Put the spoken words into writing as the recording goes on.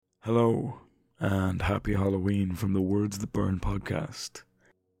Hello, and happy Halloween from the Words That Burn podcast.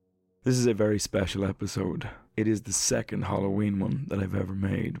 This is a very special episode. It is the second Halloween one that I've ever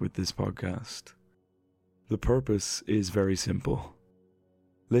made with this podcast. The purpose is very simple.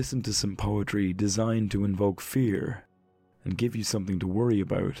 Listen to some poetry designed to invoke fear and give you something to worry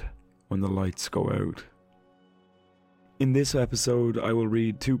about when the lights go out. In this episode, I will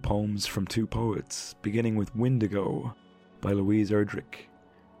read two poems from two poets, beginning with Windigo by Louise Erdrich,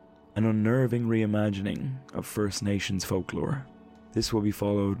 an unnerving reimagining of First Nations folklore. This will be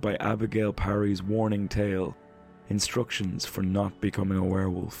followed by Abigail Parry's warning tale, Instructions for Not Becoming a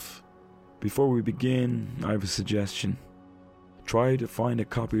Werewolf. Before we begin, I have a suggestion. Try to find a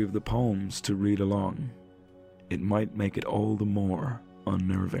copy of the poems to read along. It might make it all the more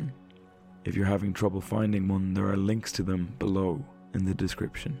unnerving. If you're having trouble finding one, there are links to them below in the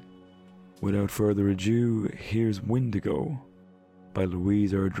description. Without further ado, here's Windigo by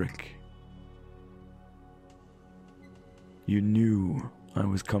Louise Erdrich. You knew I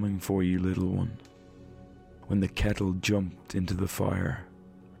was coming for you, little one, when the kettle jumped into the fire.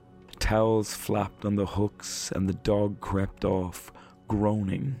 Towels flapped on the hooks and the dog crept off,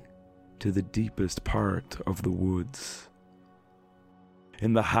 groaning, to the deepest part of the woods.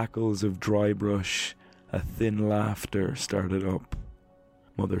 In the hackles of dry brush, a thin laughter started up.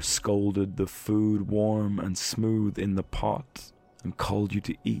 Mother scolded the food warm and smooth in the pot and called you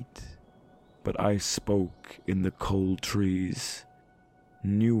to eat. But I spoke in the cold trees.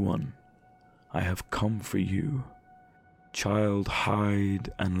 New one, I have come for you. Child,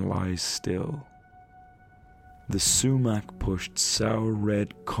 hide and lie still. The sumac pushed sour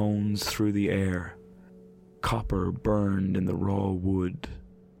red cones through the air. Copper burned in the raw wood.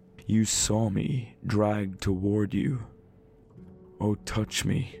 You saw me dragged toward you. Oh, touch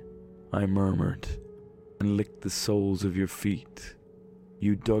me, I murmured, and licked the soles of your feet.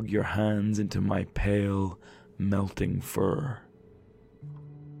 You dug your hands into my pale, melting fur.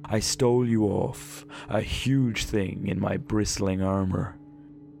 I stole you off, a huge thing in my bristling armor.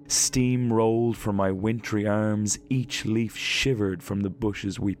 Steam rolled from my wintry arms, each leaf shivered from the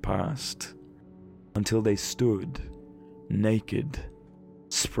bushes we passed, until they stood, naked,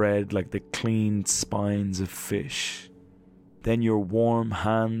 spread like the cleaned spines of fish. Then your warm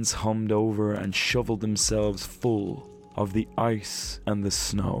hands hummed over and shoveled themselves full of the ice and the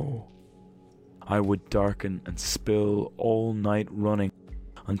snow. I would darken and spill all night running,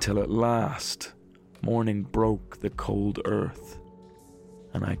 until at last morning broke the cold earth,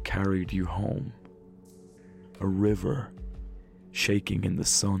 and I carried you home, a river shaking in the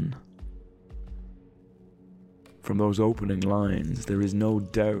sun. From those opening lines, there is no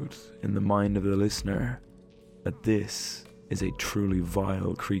doubt in the mind of the listener that this is a truly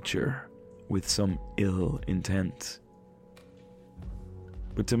vile creature with some ill intent.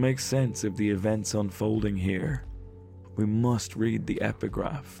 But to make sense of the events unfolding here, we must read the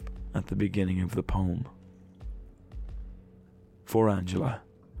epigraph at the beginning of the poem. For Angela.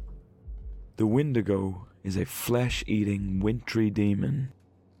 The Windigo is a flesh-eating, wintry demon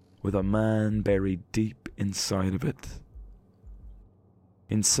with a man buried deep inside of it.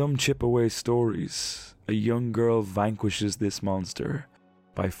 In some Chippewa stories, a young girl vanquishes this monster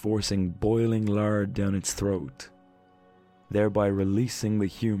by forcing boiling lard down its throat, thereby releasing the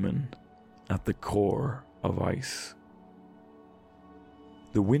human at the core of ice.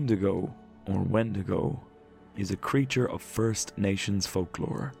 The Windigo, or Wendigo, is a creature of First Nations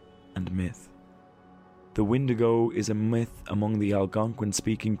folklore and myth. The Windigo is a myth among the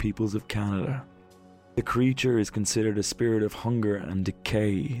Algonquin-speaking peoples of Canada. The creature is considered a spirit of hunger and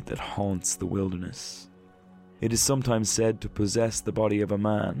decay that haunts the wilderness. It is sometimes said to possess the body of a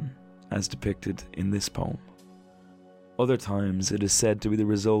man, as depicted in this poem. Other times it is said to be the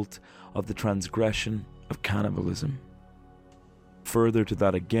result of the transgression of cannibalism. Further to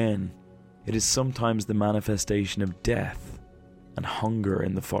that again, it is sometimes the manifestation of death and hunger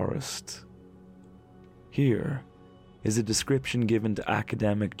in the forest. Here is a description given to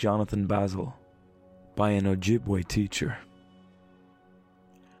academic Jonathan Basil by an Ojibwe teacher.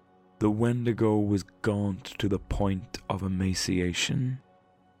 The Wendigo was gaunt to the point of emaciation,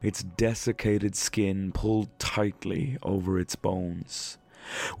 its desiccated skin pulled tightly over its bones.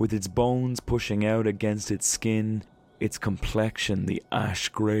 With its bones pushing out against its skin, its complexion the ash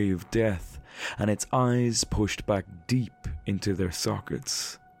grey of death, and its eyes pushed back deep into their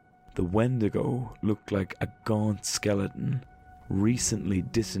sockets. The Wendigo looked like a gaunt skeleton, recently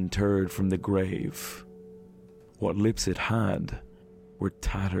disinterred from the grave. What lips it had were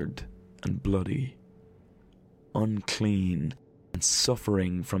tattered and bloody, unclean and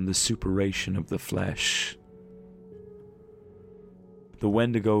suffering from the suppuration of the flesh. The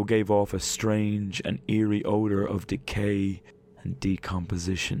Wendigo gave off a strange and eerie odour of decay and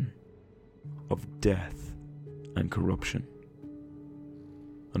decomposition, of death and corruption.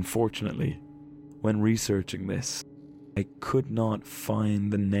 Unfortunately, when researching this, I could not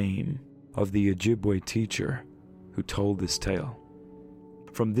find the name of the Ojibwe teacher who told this tale.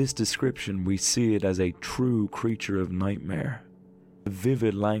 From this description, we see it as a true creature of nightmare. The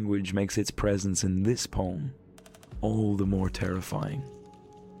vivid language makes its presence in this poem all the more terrifying.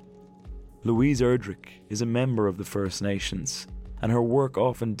 Louise Erdrich is a member of the First Nations, and her work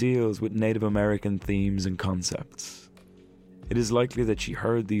often deals with Native American themes and concepts. It is likely that she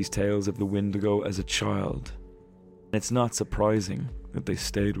heard these tales of the Wendigo as a child, and it's not surprising that they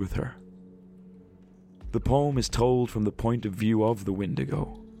stayed with her. The poem is told from the point of view of the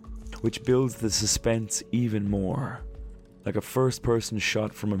Wendigo, which builds the suspense even more. Like a first-person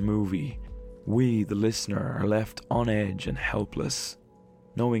shot from a movie, we, the listener, are left on edge and helpless,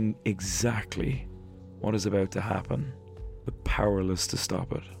 knowing exactly what is about to happen, but powerless to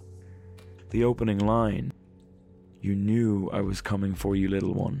stop it. The opening line, "You knew I was coming for you,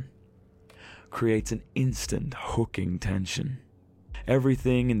 little one," creates an instant hooking tension.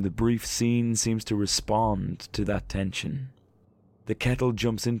 Everything in the brief scene seems to respond to that tension. The kettle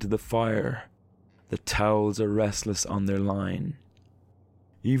jumps into the fire. The towels are restless on their line.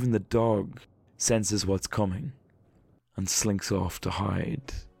 Even the dog senses what's coming and slinks off to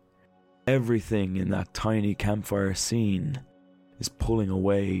hide. Everything in that tiny campfire scene is pulling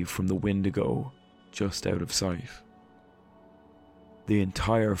away from the Wendigo just out of sight. The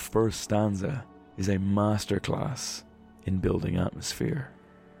entire first stanza is a masterclass in building atmosphere.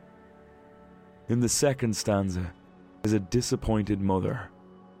 In the second stanza is a disappointed mother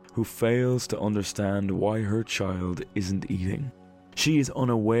who fails to understand why her child isn't eating. She is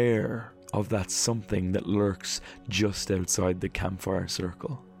unaware of that something that lurks just outside the campfire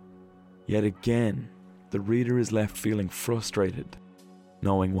circle. Yet again, the reader is left feeling frustrated,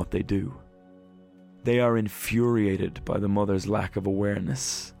 knowing what they do. They are infuriated by the mother's lack of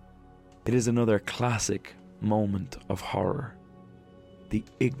awareness. It is another classic moment of horror. The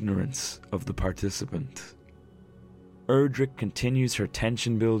ignorance of the participant. Erdrich continues her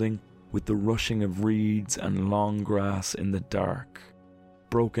tension building with the rushing of reeds and long grass in the dark,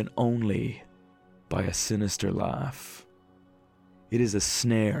 broken only by a sinister laugh. It is a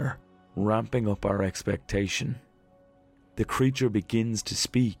snare, ramping up our expectation. The creature begins to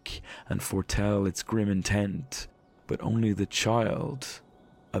speak and foretell its grim intent, but only the child,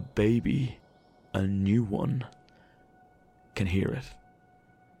 a baby, a new one, can hear it.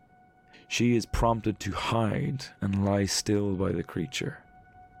 She is prompted to hide and lie still by the creature,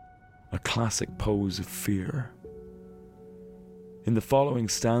 a classic pose of fear. In the following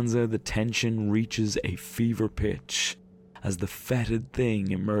stanza, the tension reaches a fever pitch as the fetid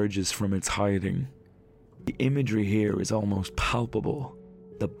thing emerges from its hiding. The imagery here is almost palpable,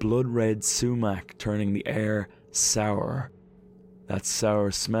 the blood-red sumac turning the air sour, that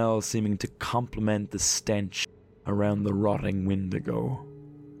sour smell seeming to complement the stench around the rotting Wendigo.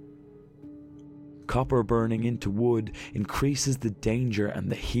 Copper burning into wood increases the danger and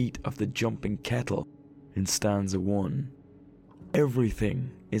the heat of the jumping kettle in stanza 1.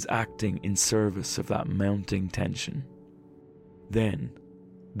 Everything is acting in service of that mounting tension. Then,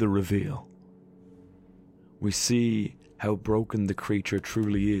 the reveal. We see how broken the creature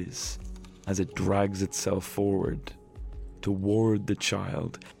truly is as it drags itself forward toward the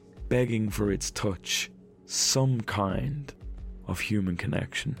child, begging for its touch, some kind of human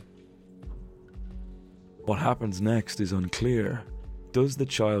connection. What happens next is unclear. Does the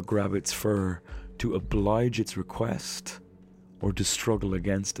child grab its fur to oblige its request, or to struggle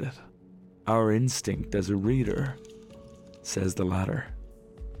against it? Our instinct as a reader says the latter.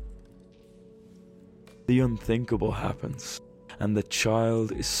 The unthinkable happens, and the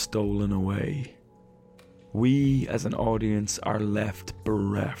child is stolen away. We, as an audience, are left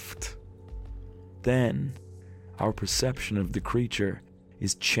bereft. Then, our perception of the creature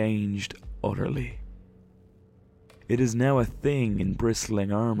is changed utterly. It is now a thing in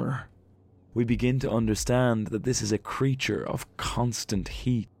bristling armor. We begin to understand that this is a creature of constant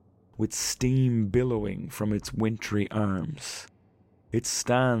heat, with steam billowing from its wintry arms. It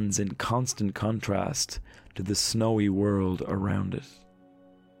stands in constant contrast to the snowy world around it.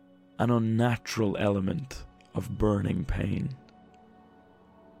 An unnatural element of burning pain.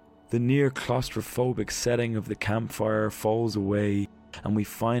 The near claustrophobic setting of the campfire falls away, and we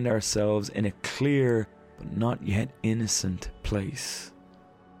find ourselves in a clear but not yet innocent place,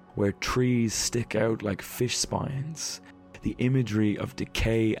 where trees stick out like fish spines, the imagery of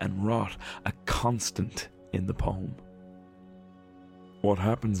decay and rot a constant in the poem. What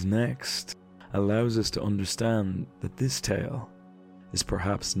happens next allows us to understand that this tale is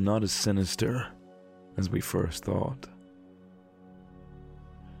perhaps not as sinister as we first thought.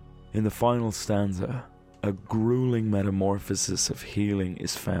 In the final stanza, a grueling metamorphosis of healing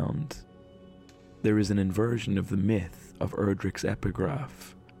is found. There is an inversion of the myth of Erdrick's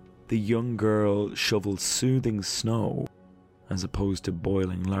epigraph. The young girl shovels soothing snow, as opposed to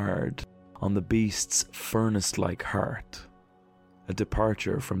boiling lard, on the beast's furnace-like heart, a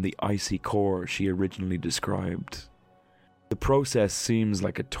departure from the icy core she originally described. The process seems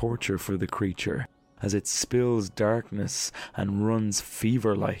like a torture for the creature, as it spills darkness and runs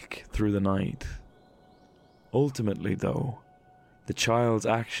fever-like through the night. Ultimately, though, the child's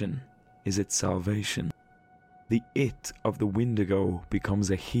action is its salvation. The it of the Wendigo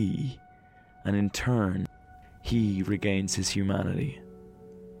becomes a he, and in turn, he regains his humanity.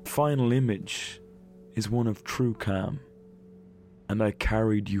 The final image is one of true calm. And I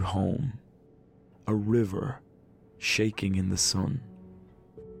carried you home, a river shaking in the sun.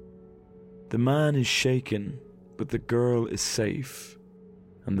 The man is shaken, but the girl is safe,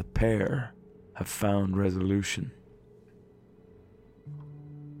 and the pair have found resolution.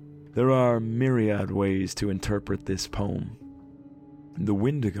 There are myriad ways to interpret this poem. The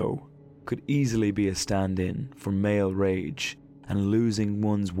Wendigo could easily be a stand-in for male rage and losing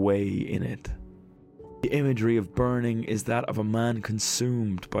one's way in it. The imagery of burning is that of a man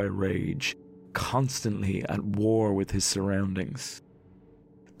consumed by rage, constantly at war with his surroundings.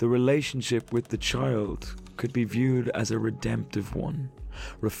 The relationship with the child could be viewed as a redemptive one,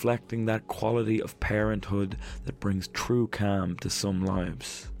 reflecting that quality of parenthood that brings true calm to some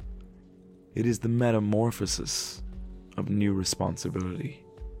lives. It is the metamorphosis of new responsibility.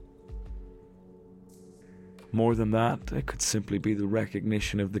 More than that, it could simply be the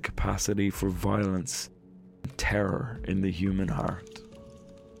recognition of the capacity for violence and terror in the human heart.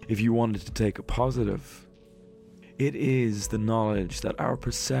 If you wanted to take a positive, it is the knowledge that our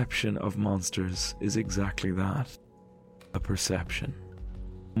perception of monsters is exactly that, a perception.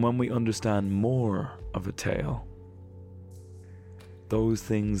 When we understand more of a tale, those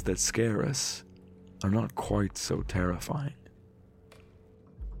things that scare us are not quite so terrifying.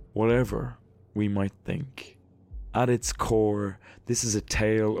 Whatever we might think, at its core, this is a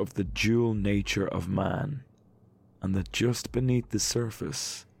tale of the dual nature of man, and that just beneath the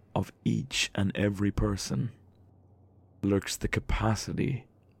surface of each and every person lurks the capacity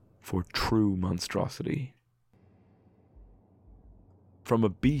for true monstrosity. From a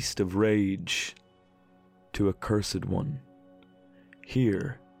beast of rage to a cursed one,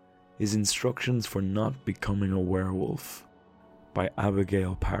 here is Instructions for Not Becoming a Werewolf by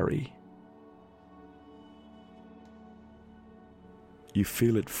Abigail Parry. You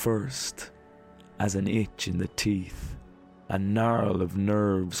feel it first as an itch in the teeth, a gnarl of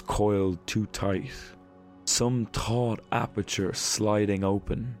nerves coiled too tight, some taut aperture sliding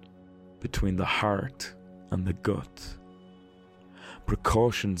open between the heart and the gut.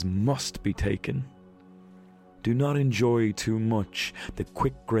 Precautions must be taken. Do not enjoy too much the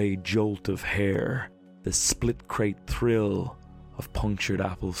quick grey jolt of hair, the split crate thrill of punctured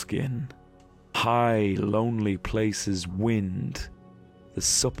apple skin. High, lonely places wind, the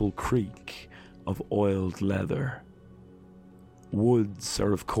supple creak of oiled leather. Woods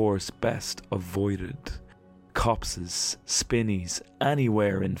are of course best avoided. Copses, spinneys,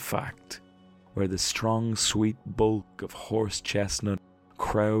 anywhere in fact, where the strong sweet bulk of horse chestnut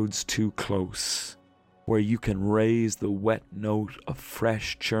crowds too close, where you can raise the wet note of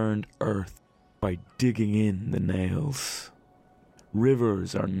fresh churned earth by digging in the nails.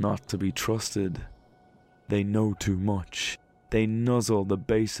 Rivers are not to be trusted. They know too much. They nuzzle the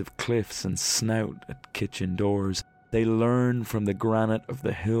base of cliffs and snout at kitchen doors. They learn from the granite of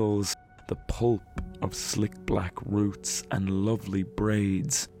the hills the pulp of slick black roots and lovely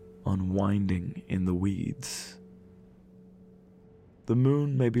braids unwinding in the weeds. The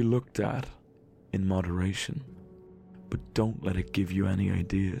moon may be looked at in moderation, but don't let it give you any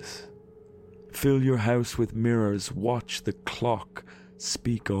ideas. Fill your house with mirrors, watch the clock,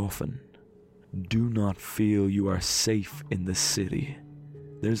 speak often. Do not feel you are safe in the city.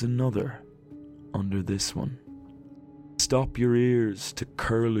 There's another under this one. Stop your ears to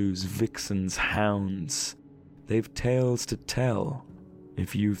curlews, vixens, hounds. They've tales to tell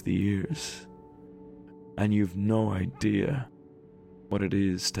if you've the ears. And you've no idea what it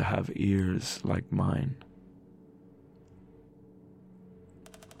is to have ears like mine.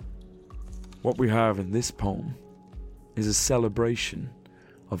 What we have in this poem is a celebration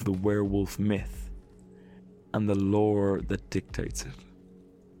of the werewolf myth and the lore that dictates it.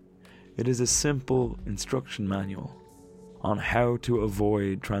 It is a simple instruction manual on how to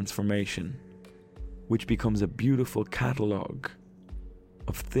avoid transformation, which becomes a beautiful catalogue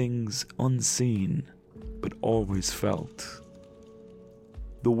of things unseen but always felt.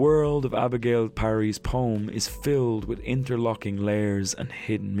 The world of Abigail Parry's poem is filled with interlocking layers and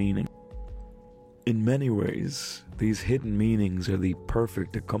hidden meaning. In many ways, these hidden meanings are the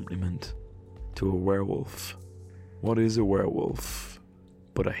perfect accompaniment to a werewolf. What is a werewolf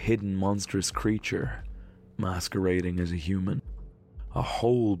but a hidden monstrous creature masquerading as a human? A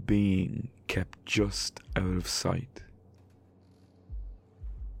whole being kept just out of sight.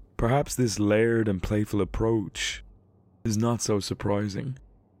 Perhaps this layered and playful approach is not so surprising,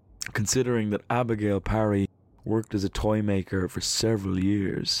 considering that Abigail Parry worked as a toy maker for several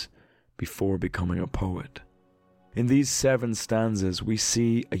years before becoming a poet. In these 7 stanzas, we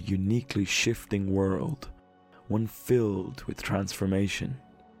see a uniquely shifting world, one filled with transformation,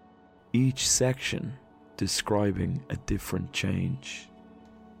 each section describing a different change.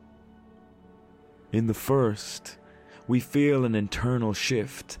 In the first, we feel an internal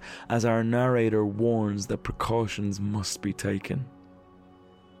shift as our narrator warns that precautions must be taken.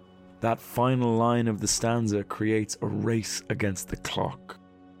 That final line of the stanza creates a race against the clock,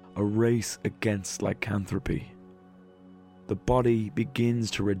 a race against lycanthropy. The body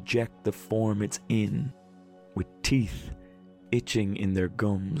begins to reject the form it's in, with teeth itching in their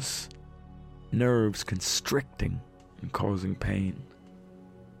gums, nerves constricting and causing pain.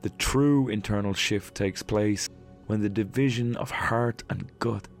 The true internal shift takes place when the division of heart and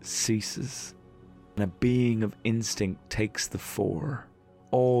gut ceases, and a being of instinct takes the fore,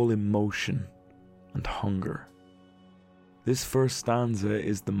 all emotion and hunger. This first stanza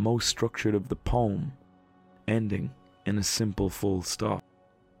is the most structured of the poem, ending in a simple full stop.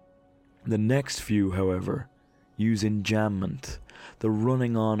 The next few, however, use enjambment, the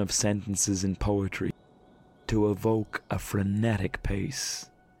running on of sentences in poetry, to evoke a frenetic pace.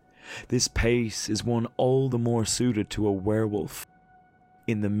 This pace is one all the more suited to a werewolf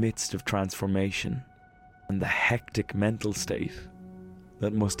in the midst of transformation and the hectic mental state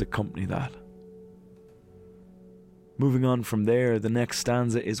that must accompany that. Moving on from there, the next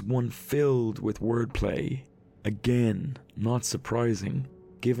stanza is one filled with wordplay. Again, not surprising,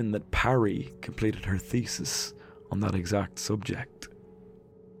 given that Parry completed her thesis on that exact subject.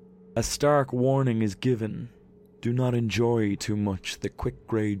 A stark warning is given: do not enjoy too much the quick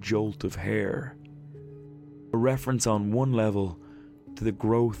grey jolt of hair. A reference on one level to the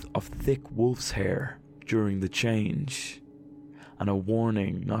growth of thick wolf's hair during the change, and a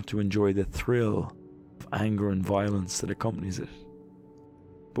warning not to enjoy the thrill of anger and violence that accompanies it.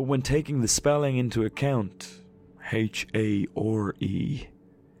 But when taking the spelling into account, H-A-R-E,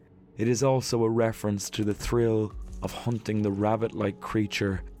 it is also a reference to the thrill of hunting the rabbit-like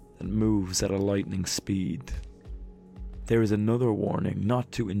creature that moves at a lightning speed. There is another warning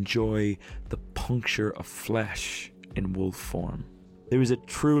not to enjoy the puncture of flesh in wolf form. There is a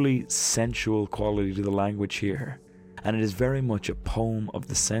truly sensual quality to the language here, and it is very much a poem of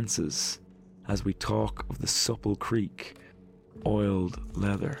the senses as we talk of the supple creak, oiled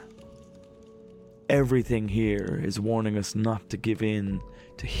leather. Everything here is warning us not to give in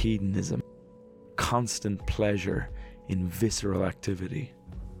to hedonism, constant pleasure in visceral activity.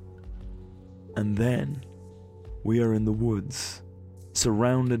 And then we are in the woods,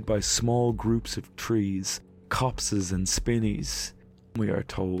 surrounded by small groups of trees, copses and spinneys. We are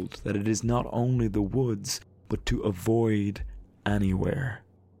told that it is not only the woods, but to avoid anywhere.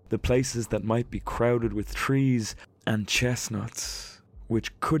 The places that might be crowded with trees and chestnuts,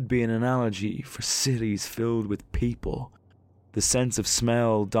 which could be an analogy for cities filled with people. The sense of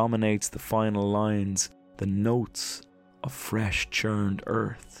smell dominates the final lines, the notes of fresh churned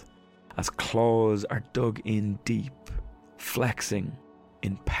earth, as claws are dug in deep, flexing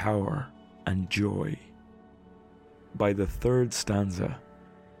in power and joy. By the third stanza,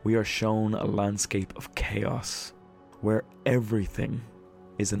 we are shown a landscape of chaos, where everything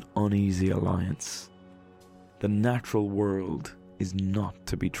is an uneasy alliance. The natural world is not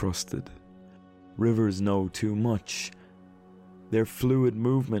to be trusted. Rivers know too much. Their fluid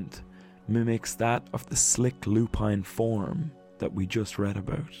movement mimics that of the slick lupine form that we just read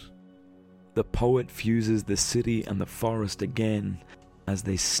about. The poet fuses the city and the forest again as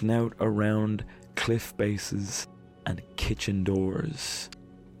they snout around cliff bases and kitchen doors.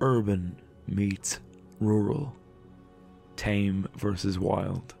 Urban meets rural. Tame versus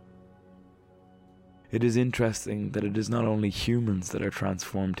wild. It is interesting that it is not only humans that are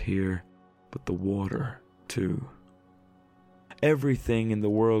transformed here, but the water too. Everything in the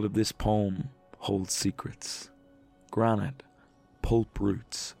world of this poem holds secrets. Granite, pulp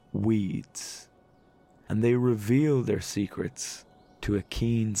roots, weeds. and they reveal their secrets to a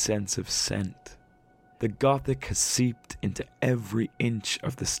keen sense of scent. The Gothic has seeped into every inch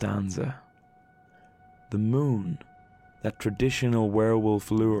of the stanza. The moon, that traditional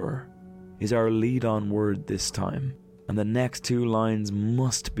werewolf lure, is our lead-on word this time, and the next two lines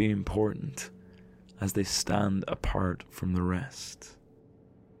must be important as they stand apart from the rest.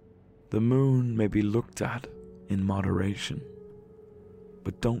 The moon may be looked at in moderation,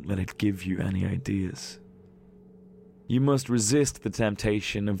 but don't let it give you any ideas. You must resist the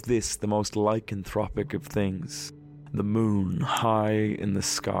temptation of this, the most lycanthropic of things, the moon high in the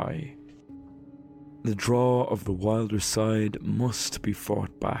sky. The draw of the wilder side must be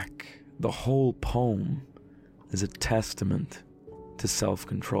fought back. The whole poem is a testament to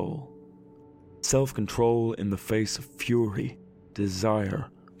self-control. Self-control in the face of fury, desire,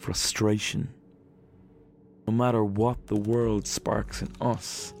 frustration. No matter what the world sparks in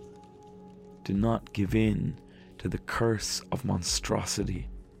us, do not give in to the curse of monstrosity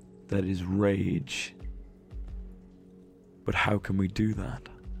that is rage. But how can we do that?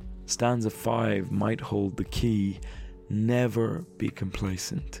 Stanza 5 might hold the key. Never be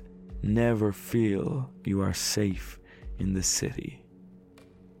complacent. Never feel you are safe in the city.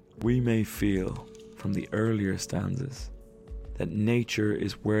 We may feel from the earlier stanzas that nature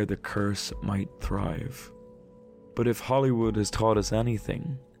is where the curse might thrive. But if Hollywood has taught us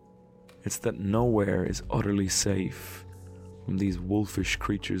anything, it's that nowhere is utterly safe from these wolfish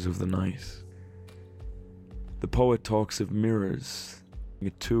creatures of the night. The poet talks of mirrors,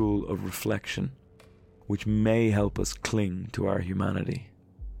 a tool of reflection, which may help us cling to our humanity.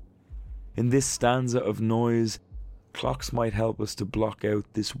 In this stanza of noise, clocks might help us to block out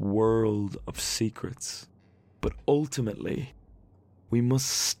this world of secrets. But ultimately, we must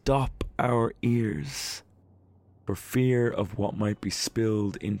stop our ears for fear of what might be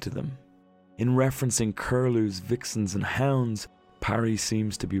spilled into them. In referencing Curlew's Vixens and Hounds, Parry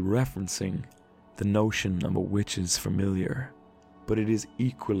seems to be referencing the notion of a witch's familiar, but it is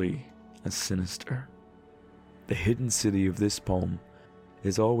equally as sinister. The hidden city of this poem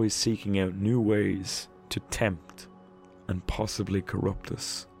is always seeking out new ways to tempt and possibly corrupt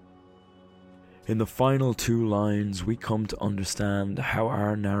us. In the final two lines, we come to understand how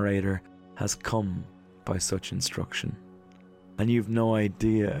our narrator has come by such instruction. And you've no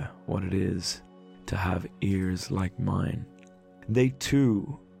idea what it is to have ears like mine. They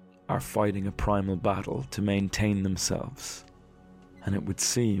too are fighting a primal battle to maintain themselves, and it would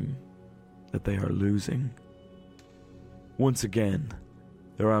seem that they are losing. Once again,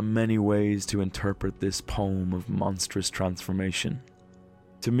 there are many ways to interpret this poem of monstrous transformation.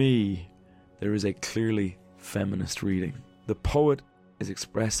 To me, there is a clearly feminist reading. The poet is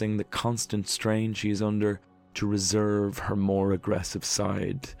expressing the constant strain she is under to reserve her more aggressive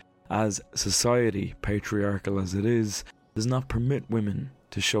side, as society, patriarchal as it is, does not permit women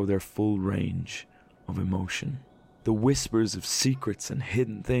to show their full range of emotion. The whispers of secrets and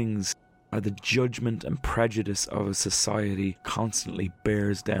hidden things are the judgment and prejudice of a society constantly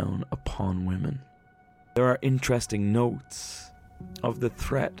bears down upon women. There are interesting notes of the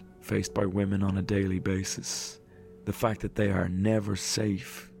threat faced by women on a daily basis, the fact that they are never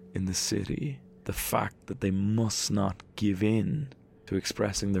safe in the city, the fact that they must not give in to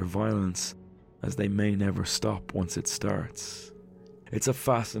expressing their violence, as they may never stop once it starts. It's a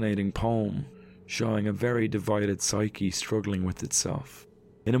fascinating poem, showing a very divided psyche struggling with itself.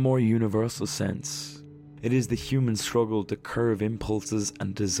 In a more universal sense, it is the human struggle to curb impulses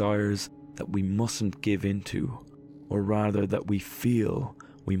and desires that we mustn't give into, or rather that we feel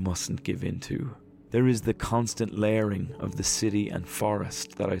we mustn't give into. There is the constant layering of the city and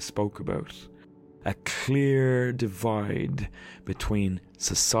forest that I spoke about. A clear divide between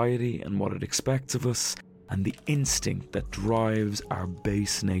society and what it expects of us, and the instinct that drives our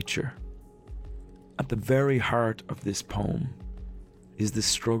base nature. At the very heart of this poem is the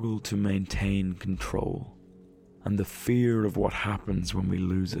struggle to maintain control, and the fear of what happens when we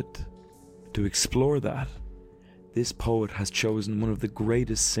lose it. To explore that, this poet has chosen one of the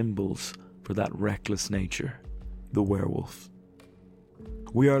greatest symbols for that reckless nature, the werewolf.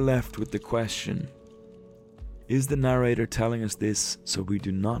 We are left with the question, is the narrator telling us this so we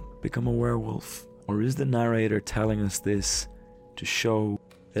do not become a werewolf? Or is the narrator telling us this to show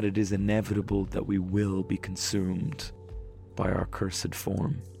that it is inevitable that we will be consumed by our cursed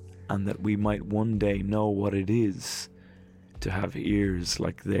form, and that we might one day know what it is to have ears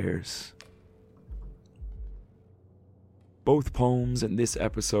like theirs? Both poems in this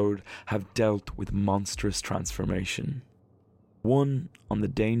episode have dealt with monstrous transformation. One on the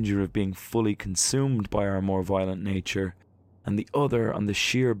danger of being fully consumed by our more violent nature, and the other on the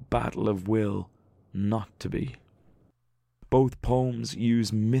sheer battle of will not to be. Both poems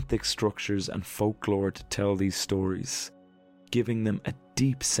use mythic structures and folklore to tell these stories, giving them a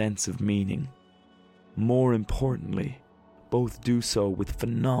deep sense of meaning. More importantly, both do so with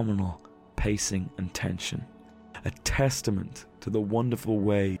phenomenal pacing and tension, a testament to the wonderful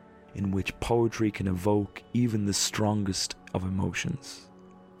way in which poetry can evoke even the strongest of emotions,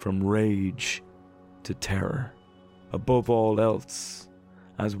 from rage to terror. Above all else,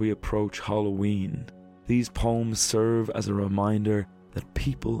 as we approach Halloween, these poems serve as a reminder that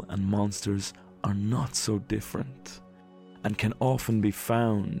people and monsters are not so different, and can often be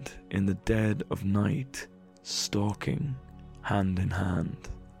found in the dead of night, stalking hand in hand.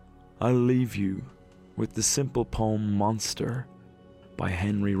 I'll leave you with the simple poem Monster by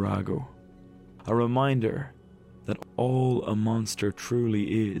Henry Rago, a reminder that all a monster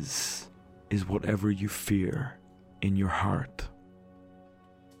truly is whatever you fear in your heart.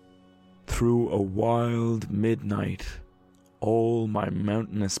 Through a wild midnight, all my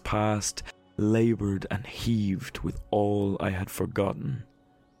mountainous past laboured and heaved with all I had forgotten,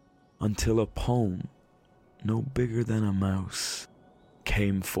 until a poem no bigger than a mouse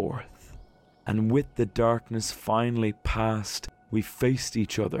came forth, and with the darkness finally past, we faced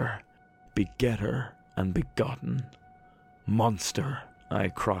each other, begetter and begotten. Monster, I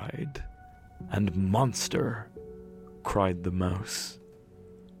cried, and monster, cried the mouse.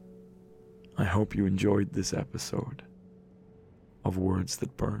 I hope you enjoyed this episode of Words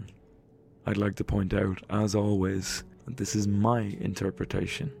That Burn. I'd like to point out, as always, that this is my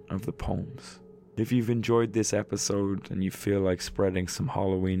interpretation of the poems. If you've enjoyed this episode and you feel like spreading some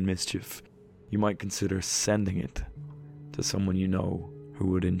Halloween mischief, you might consider sending it to someone you know who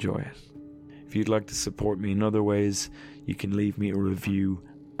would enjoy it. If you'd like to support me in other ways, you can leave me a review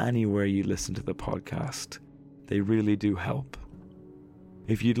anywhere you listen to the podcast. They really do help.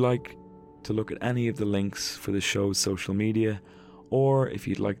 If you'd like to look at any of the links for the show's social media, or if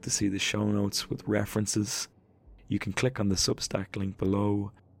you'd like to see the show notes with references, you can click on the Substack link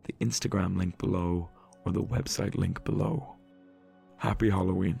below, the Instagram link below, or the website link below. Happy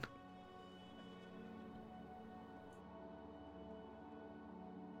Halloween.